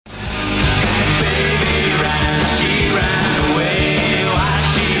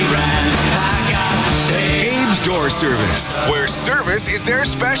Service, where service is their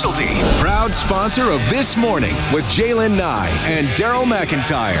specialty. Proud sponsor of This Morning with Jaylen Nye and Daryl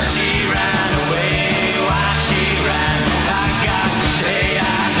McIntyre. She ran away, why she ran, I got to say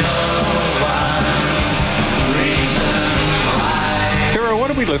I know one reason why. Sarah, what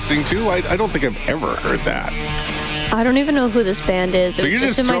are we listening to? I don't think I've ever heard that. I don't even know who this band is. It But was you're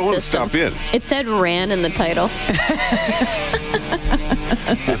just just in my throwing system. stuff in. It said "ran" in the title.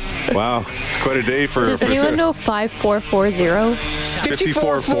 Wow, it's quite a day for. Does anyone know 5440?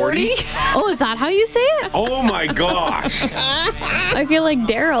 5440? Oh, is that how you say it? Oh my gosh! I feel like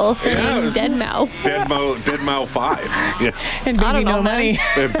Daryl saying Yes. Dead Mouse. Dead Mow 5. Yeah. And I baby don't know, no man. money.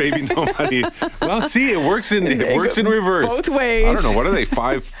 Baby no money. Well, see, it works in reverse. Both ways. I don't know. What are they?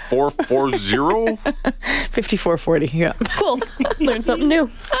 5440? 5440, yeah. Cool. Learned something new.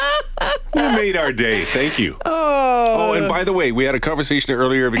 You made our day. Thank you. Oh, and by the way, we had a conversation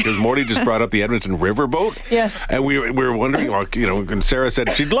earlier because Morty just brought up the Edmonton riverboat. Yes. And we were wondering, well, and Sarah said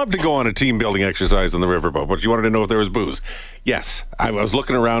she'd love to go on a team building exercise on the riverboat, but she wanted to know if there was booze. Yes. I was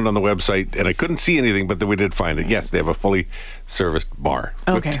looking around on the website and I couldn't see anything, but then we did find it. Yes, they have a fully serviced bar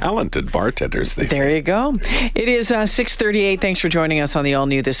with talented bartenders, they say. There you go. It is 6:38. Thanks for joining us on the All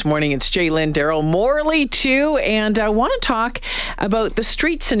New This Morning. It's Jaylen, Daryl, Morley too, and I want to talk about the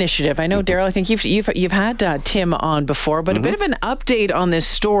Streets Initiative. I know, Daryl, I think you've had Tim on before, but a bit of an update on this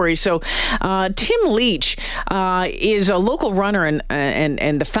story. So, Tim Leach is a local runner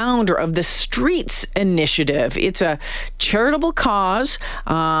and the founder of the Streets Initiative. It's a charitable cause,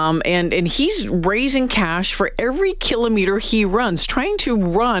 and he's raising cash for every kilometer he runs, trying to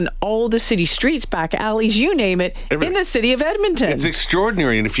run all the city streets, back alleys, you name it, in the city of Edmonton. It's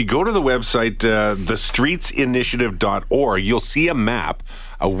extraordinary. And if you go to the website, thestreetsinitiative.org, you'll see a map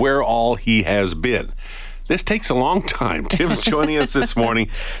of where all he has been. This takes a long time. Tim's joining us this morning.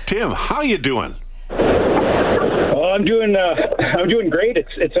 Tim, how you doing? Well, I'm doing great.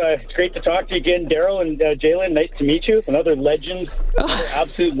 It's great to talk to you again, Daryl and Jaylen. Nice to meet you. Another legend,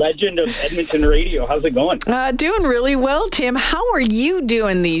 absolute legend of Edmonton radio. How's it going? Doing really well, Tim. How are you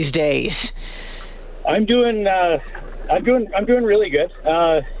doing these days? I'm doing really good.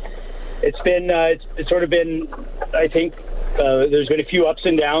 It's sort of been, I think, there's been a few ups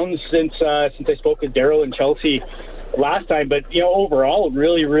and downs since I spoke with Daryl and Chelsea last time, but overall,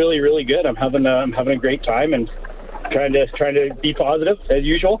 really, really, really good. I'm having a great time and trying to be positive as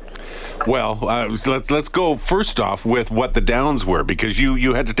usual. Well, let's go first off with what the downs were, because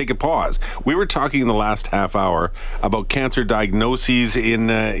you had to take a pause. We were talking in the last half hour about cancer diagnoses in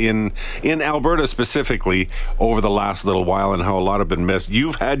Alberta specifically over the last little while and how a lot have been missed.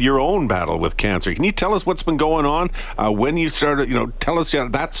 You've had your own battle with cancer. Can you tell us what's been going on? When you started, tell us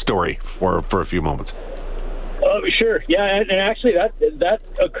that story for a few moments. Oh, sure. Yeah, and actually that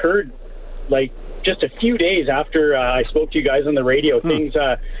occurred like just a few days after I spoke to you guys on the radio. Things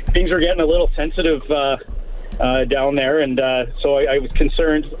were getting a little sensitive down there, and so I was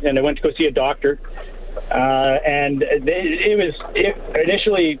concerned, and I went to go see a doctor. And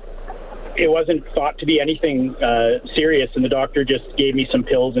initially it wasn't thought to be anything serious, and the doctor just gave me some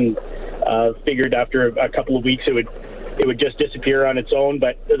pills and figured after a couple of weeks it would just disappear on its own.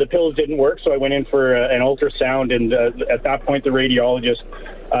 But the pills didn't work, so I went in for an ultrasound, and at that point the radiologist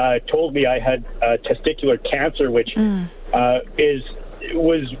told me I had testicular cancer, which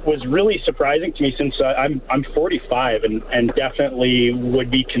was really surprising to me, since I'm 45 and definitely would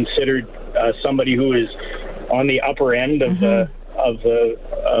be considered somebody who is on the upper end of the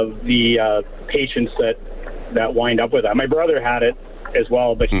patients that wind up with that. My brother had it as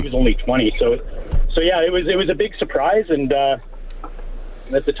well, but he was only 20. So yeah, it was a big surprise, and at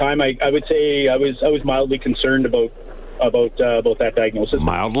the time I would say I was mildly concerned about that diagnosis.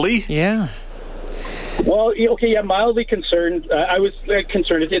 Mildly? Yeah. Well, okay, yeah, mildly concerned. I was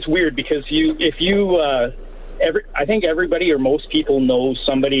concerned. It's weird because I think everybody or most people know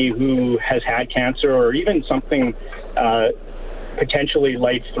somebody who has had cancer, or even something potentially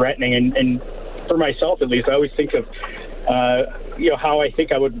life-threatening. And for myself, at least, I always think of how I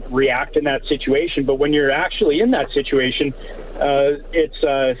think I would react in that situation. But when you're actually in that situation, it's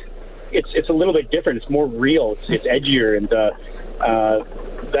a little bit different. It's more real. It's edgier, and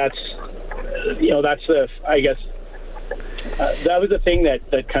that's the, I guess, that was the thing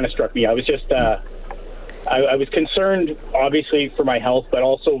that kind of struck me. I was just I was concerned, obviously, for my health, but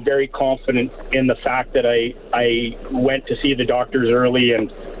also very confident in the fact that I went to see the doctors early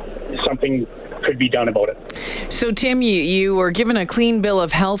and something could be done about it. So, Tim, you were given a clean bill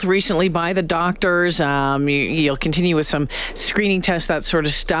of health recently by the doctors. You'll continue with some screening tests, that sort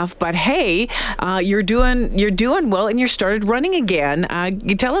of stuff. But hey, you're doing well, and you started running again.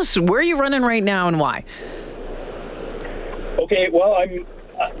 You tell us where you're running right now and why. Okay, well, I'm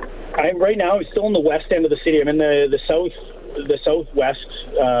right now. I'm still in the west end of the city. I'm in the southwest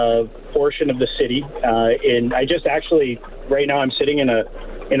portion of the city. I just actually right now I'm sitting in a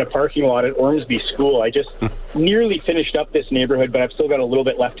parking lot at Ormsby School. I just nearly finished up this neighborhood, but I've still got a little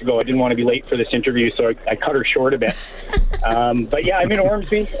bit left to go. I didn't want to be late for this interview, so I cut her short a bit. But yeah, I'm in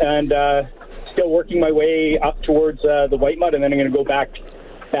Ormsby and still working my way up towards the White Mud, and then I'm going to go back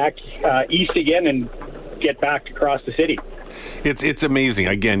east again and get back across the city. It's amazing.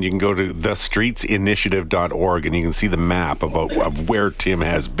 Again, you can go to thestreetsinitiative.org and you can see the map of where Tim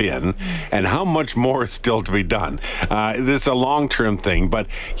has been and how much more is still to be done. This is a long-term thing, but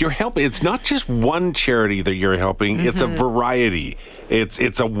you're helping. It's not just one charity that you're helping. Mm-hmm. It's a variety.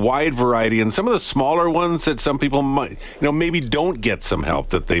 It's a wide variety, and some of the smaller ones that some people might, maybe don't get some help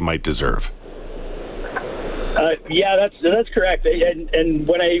that they might deserve. Yeah, that's correct. And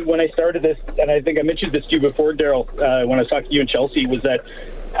when I started this, and I think I mentioned this to you before, Daryl, when I was talking to you and Chelsea, was that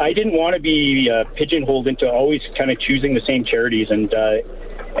I didn't want to be pigeonholed into always kind of choosing the same charities. And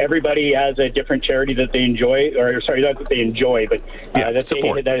everybody has a different charity that they enjoy, or sorry, not that they enjoy, but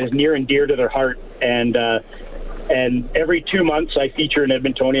that is near and dear to their heart. And every 2 months, I feature an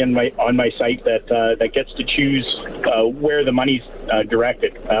Edmontonian on my site that gets to choose where the money's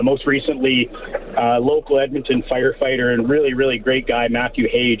directed. Most recently, local Edmonton firefighter and really, really great guy, Matthew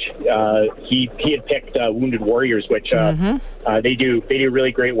Hage. He had picked Wounded Warriors, which they do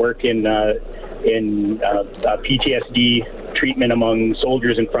really great work in PTSD treatment among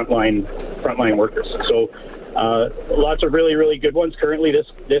soldiers and frontline workers. So lots of really, really good ones currently this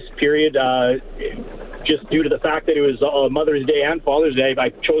period. Just due to the fact that it was Mother's Day and Father's Day, I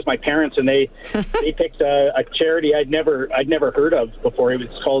chose my parents, and they picked a charity I'd never heard of before. It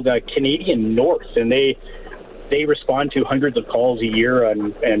was called Canadian North, and they respond to hundreds of calls a year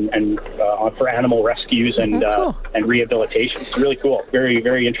and for animal rescues and rehabilitation. It's really cool, very,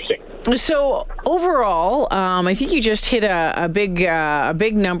 very interesting. So overall, I think you just hit a big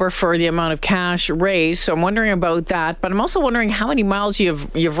number for the amount of cash raised. So I'm wondering about that, but I'm also wondering how many miles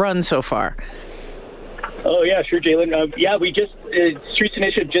you've run so far. Oh, yeah, sure, Jalen. We just, Streets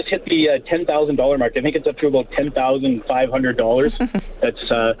Initiative just hit the $10,000 mark. I think it's up to about $10,500 that's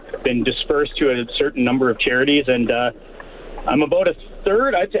been dispersed to a certain number of charities. And I'm about a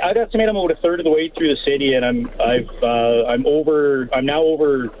third, I'd estimate I'm about a third of the way through the city, and I'm now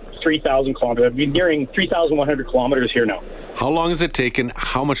over 3,000 kilometers. I've been nearing 3,100 kilometers here now. How long has it taken?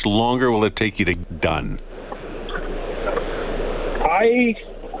 How much longer will it take you to get done?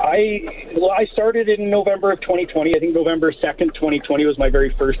 I started in November of 2020. I think November 2nd, 2020 was my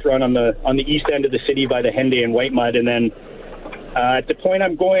very first run on the east end of the city by the Henday and White Mud. And then at the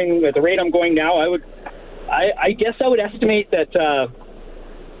rate I'm going now, I guess I would estimate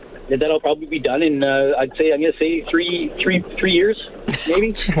that'll probably be done in I'm going to say three years,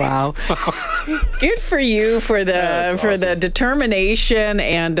 maybe. Wow. Good for you for the determination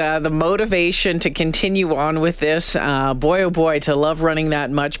and the motivation to continue on with this. Boy, oh boy, to love running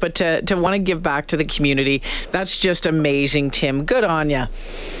that much, but to want to give back to the community. That's just amazing, Tim. Good on you.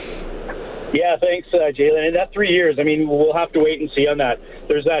 Yeah, thanks, Jalen. And that 3 years, I mean, we'll have to wait and see on that.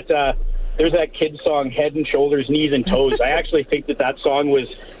 There's that kid song, Head and Shoulders, Knees and Toes. I actually think that song was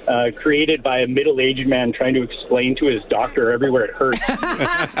created by a middle-aged man trying to explain to his doctor everywhere it hurts.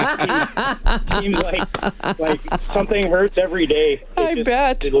 Seems like something hurts every day. I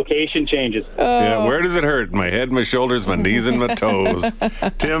bet. The location changes. Yeah, where does it hurt? My head, my shoulders, my knees, and my toes.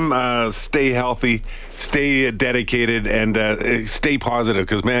 Tim, stay healthy, stay dedicated, and stay positive,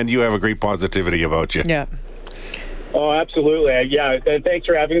 because, man, you have a great positivity about you. Yeah. Oh, absolutely. Yeah, thanks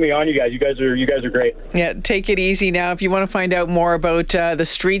for having me on, you guys. You guys are great. Yeah, take it easy now. If you want to find out more about the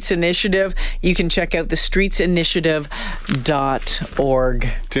Streets Initiative, you can check out thestreetsinitiative.org.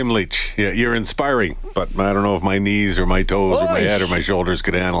 Tim Leach, yeah, you're inspiring, but I don't know if my knees or my toes or my head or my shoulders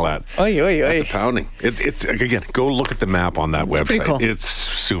could handle that. Oy, oy, oy. That's a pounding. It's again, go look at the map on that website. Pretty cool. It's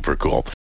super cool.